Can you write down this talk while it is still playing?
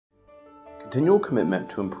continual commitment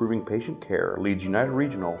to improving patient care leads United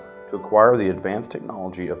Regional to acquire the advanced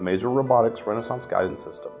technology of Mazor Robotics Renaissance Guidance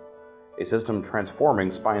System, a system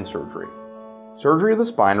transforming spine surgery. Surgery of the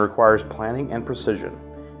spine requires planning and precision,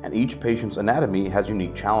 and each patient's anatomy has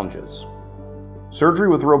unique challenges. Surgery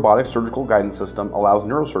with the robotic surgical guidance system allows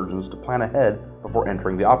neurosurgeons to plan ahead before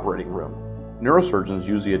entering the operating room. Neurosurgeons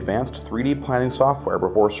use the advanced 3D planning software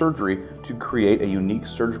before surgery to create a unique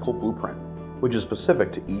surgical blueprint, which is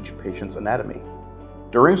specific to each patient's anatomy.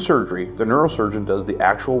 During surgery, the neurosurgeon does the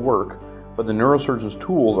actual work, but the neurosurgeon's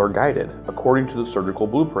tools are guided, according to the surgical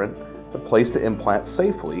blueprint, to place the implant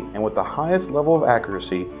safely and with the highest level of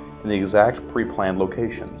accuracy in the exact pre-planned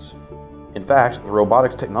locations. In fact, the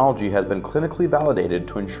robotics technology has been clinically validated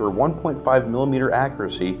to ensure 1.5 mm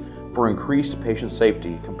accuracy for increased patient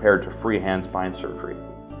safety compared to freehand spine surgery.